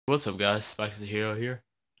What's up, guys? Spikes the Hero here,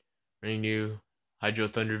 bringing you Hydro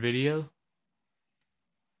Thunder video.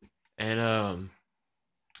 And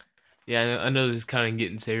yeah, I know this is kind of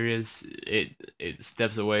getting serious. It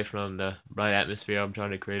steps away from the bright atmosphere I'm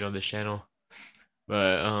trying to create on this channel.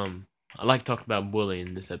 But I like to talk about bullying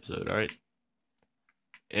in this episode, all right?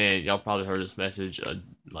 And y'all probably heard this message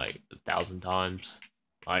like 1,000 times,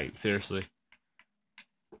 like seriously.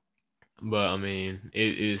 But I mean,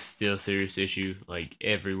 it is still a serious issue, like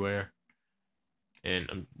everywhere. And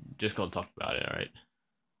I'm just gonna talk about it, all right?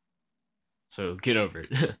 So get over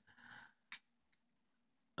it.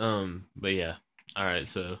 But yeah. Alright,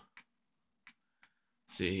 so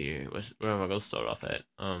see here. Where am I gonna start off at?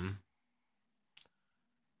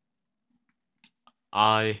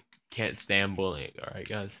 I can't stand bullying, alright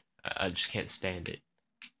guys? I just can't stand it.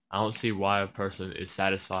 I don't see why a person is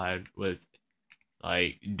satisfied with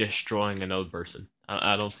like destroying another person.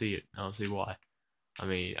 I don't see it. I don't see why. I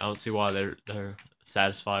mean, I don't see why they're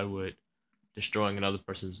satisfied with destroying another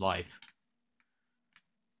person's life.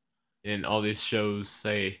 And all these shows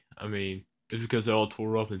say, I mean, it's because they're all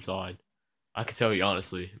tore up inside. I can tell you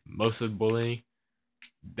honestly, most of the bullying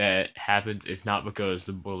that happens is not because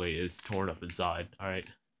the bully is torn up inside. All right,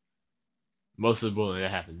 most of the bullying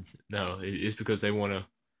that happens, no, it's because they want to.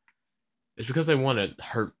 It's because they want to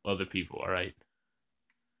hurt other people. All right,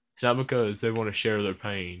 it's not because they want to share their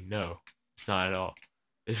pain. No, it's not at all.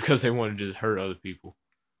 It's because they want to just hurt other people.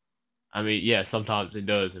 I mean, yeah, sometimes it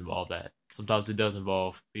does involve that. Sometimes it does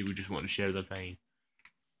involve people just wanting to share their pain.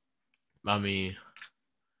 I mean,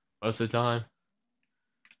 most of the time,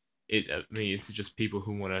 I mean, it's just people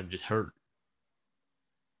who want to just hurt.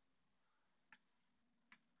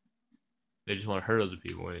 They just want to hurt other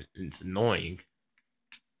people, and it's annoying.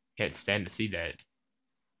 Can't stand to see that.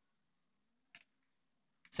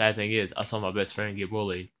 Sad thing is, I saw my best friend get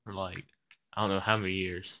bullied for like I don't know how many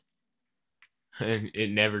years, and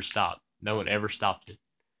it never stopped. No one ever stopped it.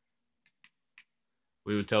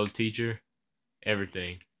 We would tell the teacher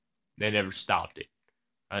everything. They never stopped it.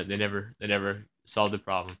 Right? They never solved the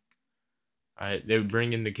problem. Right? They would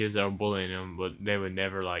bring in the kids that were bullying them, but they would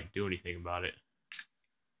never like do anything about it.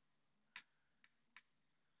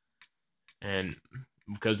 And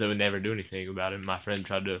because they would never do anything about it, my friend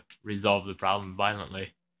tried to resolve the problem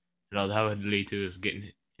violently. And all that would lead to is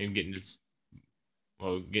getting his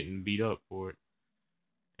getting beat up for it.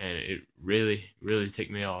 And it really ticked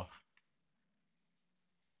me off.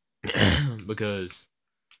 Because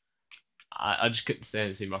I just couldn't stand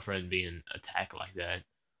to see my friend being attacked like that.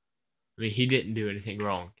 I mean, he didn't do anything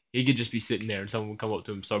wrong. He could just be sitting there and someone would come up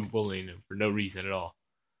to him and start bullying him for no reason at all.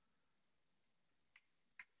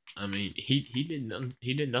 I mean, he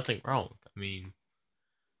did nothing wrong. I mean,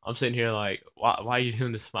 I'm sitting here like, why are you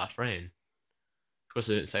doing this to my friend? Of course,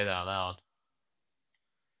 I didn't say that out loud.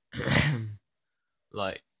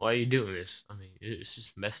 Like, why are you doing this? I mean, it's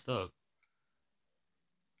just messed up.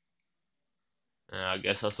 And I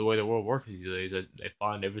guess that's the way the world works these days. They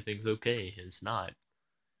find everything's okay, and it's not.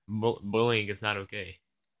 Bullying is not okay.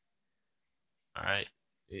 All right,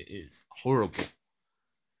 it is horrible.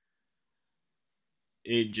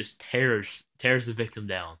 It just tears the victim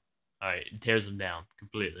down. All right, it tears them down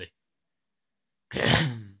completely. All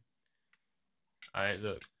right,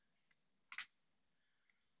 look.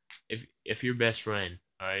 If your best friend,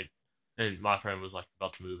 all right, and my friend was like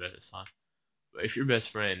about to move at this time, but if your best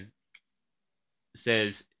friend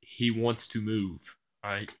says he wants to move,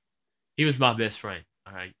 all right, he was my best friend,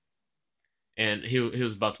 all right, and he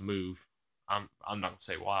was about to move. I'm not gonna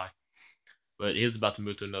say why, but he was about to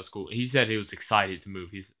move to another school. He said he was excited to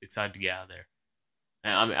move. He's excited to get out of there.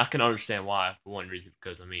 And I mean, I can understand why for one reason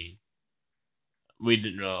because I mean, we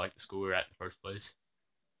didn't really like the school we were at in the first place.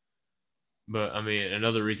 But I mean,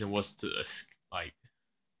 another reason was to like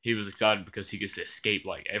he was excited because he gets to escape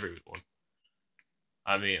like everyone.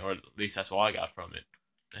 I mean, or at least that's what I got from it.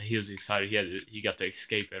 He was excited. He got to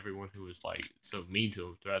escape everyone who was like so mean to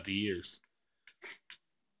him throughout the years.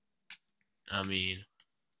 I mean,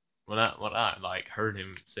 when I like heard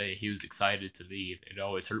him say he was excited to leave, it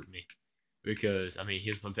always hurt me because I mean he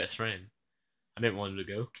was my best friend. I didn't want him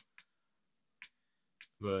to go,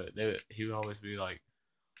 but he would always be like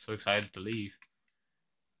so excited to leave,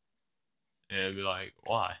 and I'd be like,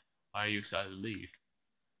 why? Why are you excited to leave?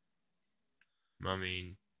 I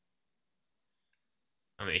mean,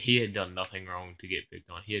 he had done nothing wrong to get picked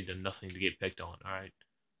on. He had done nothing to get picked on. All right.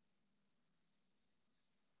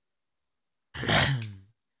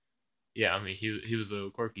 Yeah, I mean, he was a little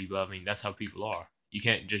quirky, but I mean, that's how people are. You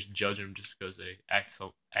can't just judge them just because they act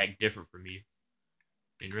different from you.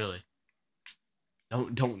 I mean, really,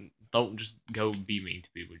 don't just go be mean to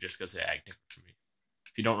people just because they act different from you.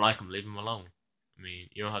 If you don't like them, leave them alone. I mean,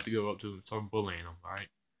 you don't have to go up to them and start bullying them, alright?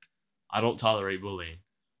 I don't tolerate bullying.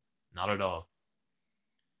 Not at all.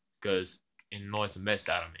 Because it annoys the mess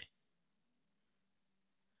out of me.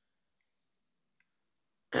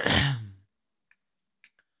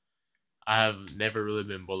 I have never really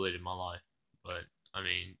been bullied in my life. But, I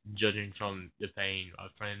mean, judging from the pain my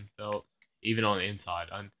friend felt, even on the inside,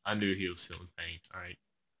 I knew he was feeling pain, alright?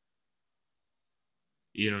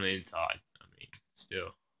 Even on the inside, I mean,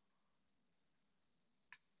 still.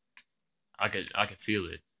 I could feel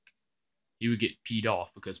it. He would get peed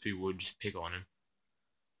off because people would just pick on him.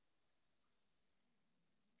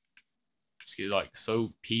 Just get like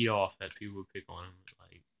so peed off that people would pick on him.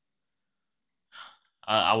 Like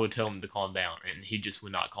I would tell him to calm down, and he just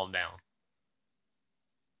would not calm down.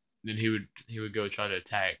 Then he would go try to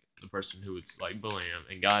attack the person who was like bullying him.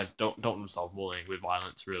 And guys, don't resolve bullying with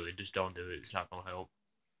violence. Really, just don't do it. It's not gonna help.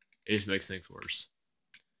 It just makes things worse.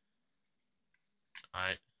 All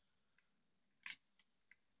right.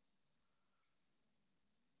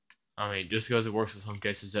 I mean, just because it works in some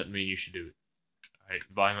cases doesn't mean you should do it. All right.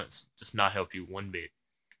 Violence does not help you one bit.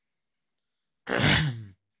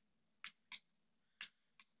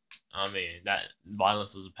 I mean, that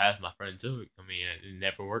violence was a path my friend took. I mean, it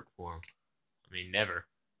never worked for him. I mean,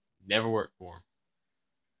 never worked for him.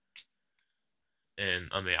 And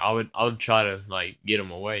I mean, I would try to like get him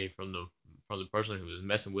away from the person who was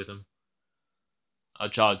messing with him.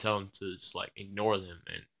 I'd try to tell him to just like ignore them,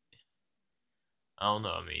 and I don't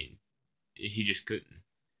know. I mean, he just couldn't.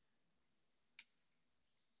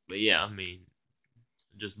 But yeah, I mean,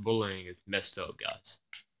 just bullying is messed up, guys.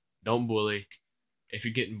 Don't bully. If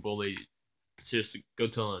you're getting bullied, seriously, go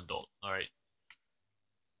tell an adult. All right.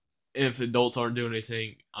 If adults aren't doing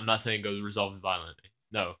anything, I'm not saying go resolve it violently.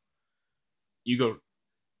 No, you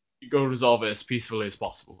go resolve it as peacefully as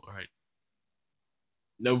possible. All right.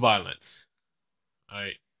 No violence. All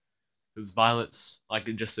right. Because violence, like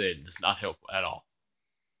I just said, does not help at all.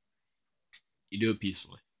 You do it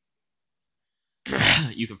peacefully.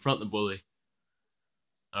 You confront the bully.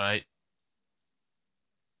 All right.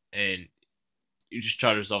 And you just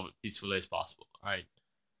try to resolve it peacefully as possible. All right.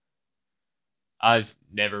 I've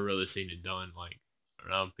never really seen it done like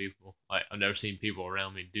around people. Like I've never seen people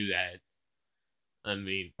around me do that. I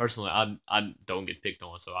mean, personally, I don't get picked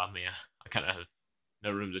on, so I mean, I kind of have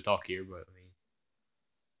no room to talk here. But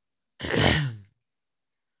I mean,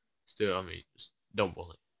 still, I mean, just don't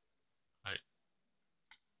bully. Right?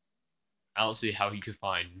 I don't see how you could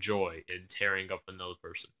find joy in tearing up another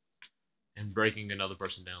person and breaking another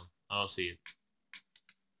person down. I don't see it.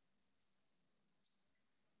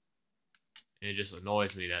 And it just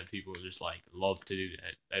annoys me that people just like love to do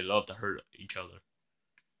that. They love to hurt each other.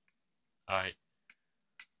 All right.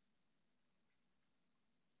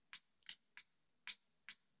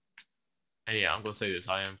 And yeah, I'm gonna say this.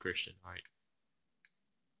 I am Christian. All right.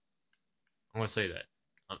 I'm gonna say that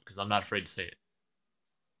because I'm not afraid to say it.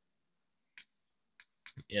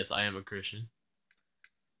 Yes, I am a Christian,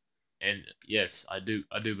 and yes, I do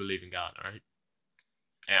believe in God. All right.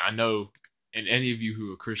 And I know, and any of you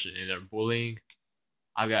who are Christian and are bullying,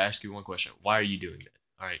 I gotta ask you one question: why are you doing that?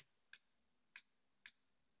 All right.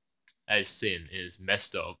 That is sin. It is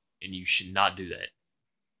messed up, and you should not do that.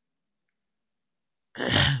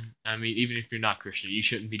 I mean, even if you're not Christian, you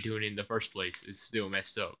shouldn't be doing it in the first place. It's still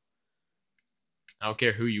messed up. I don't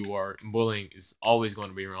care who you are. Bullying is always going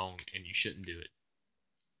to be wrong, and you shouldn't do it.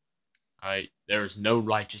 Alright? There is no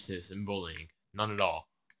righteousness in bullying. None at all.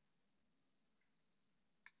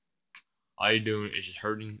 All you're doing is just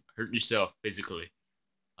hurting yourself physically.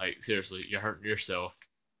 Like, seriously, you're hurting yourself,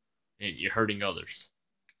 and you're hurting others.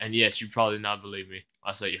 And yes, you probably not believe me.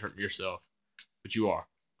 I say you're hurting yourself, but you are.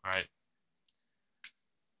 Alright?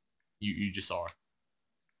 You just are.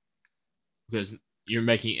 Because you're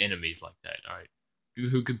making enemies like that, alright?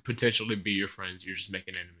 Who could potentially be your friends, you're just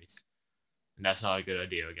making enemies. And that's not a good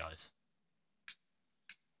idea, guys.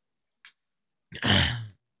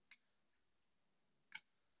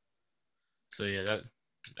 So yeah,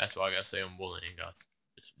 that's what I gotta say on bullying, guys.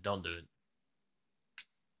 Just don't do it.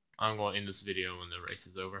 I'm gonna end this video when the race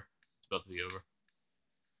is over. It's about to be over.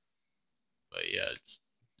 But yeah,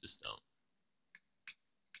 just don't.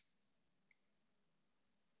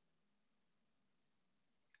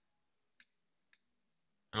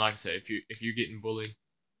 And like I said, if you're getting bullied,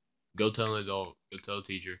 go tell an adult, go tell a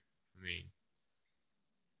teacher. I mean,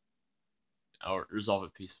 or resolve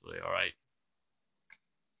it peacefully. All right.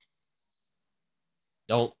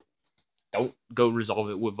 Don't don't go resolve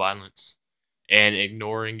it with violence, and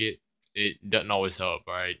ignoring it doesn't always help.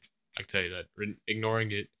 All right, I can tell you that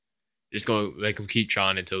ignoring it is gonna make them keep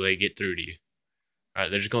trying until they get through to you. All right,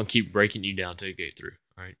 they're just gonna keep breaking you down till you get through.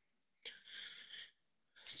 All right.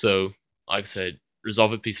 So, like I said,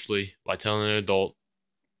 resolve it peacefully by telling an adult.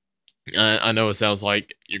 I know it sounds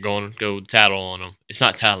like you're going to go tattle on them. It's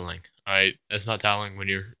not tattling. All right, that's not tattling when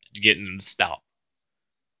you're getting them to stop.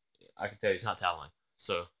 I can tell you, it's not tattling.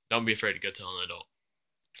 So don't be afraid to go tell an adult.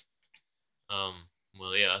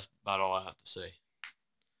 Well, yeah, that's about all I have to say.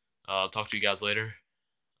 I'll talk to you guys later.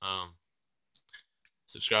 Um,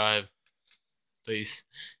 subscribe, please,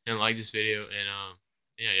 and like this video. And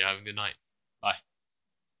yeah, you have a good night. Bye.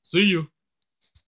 See you.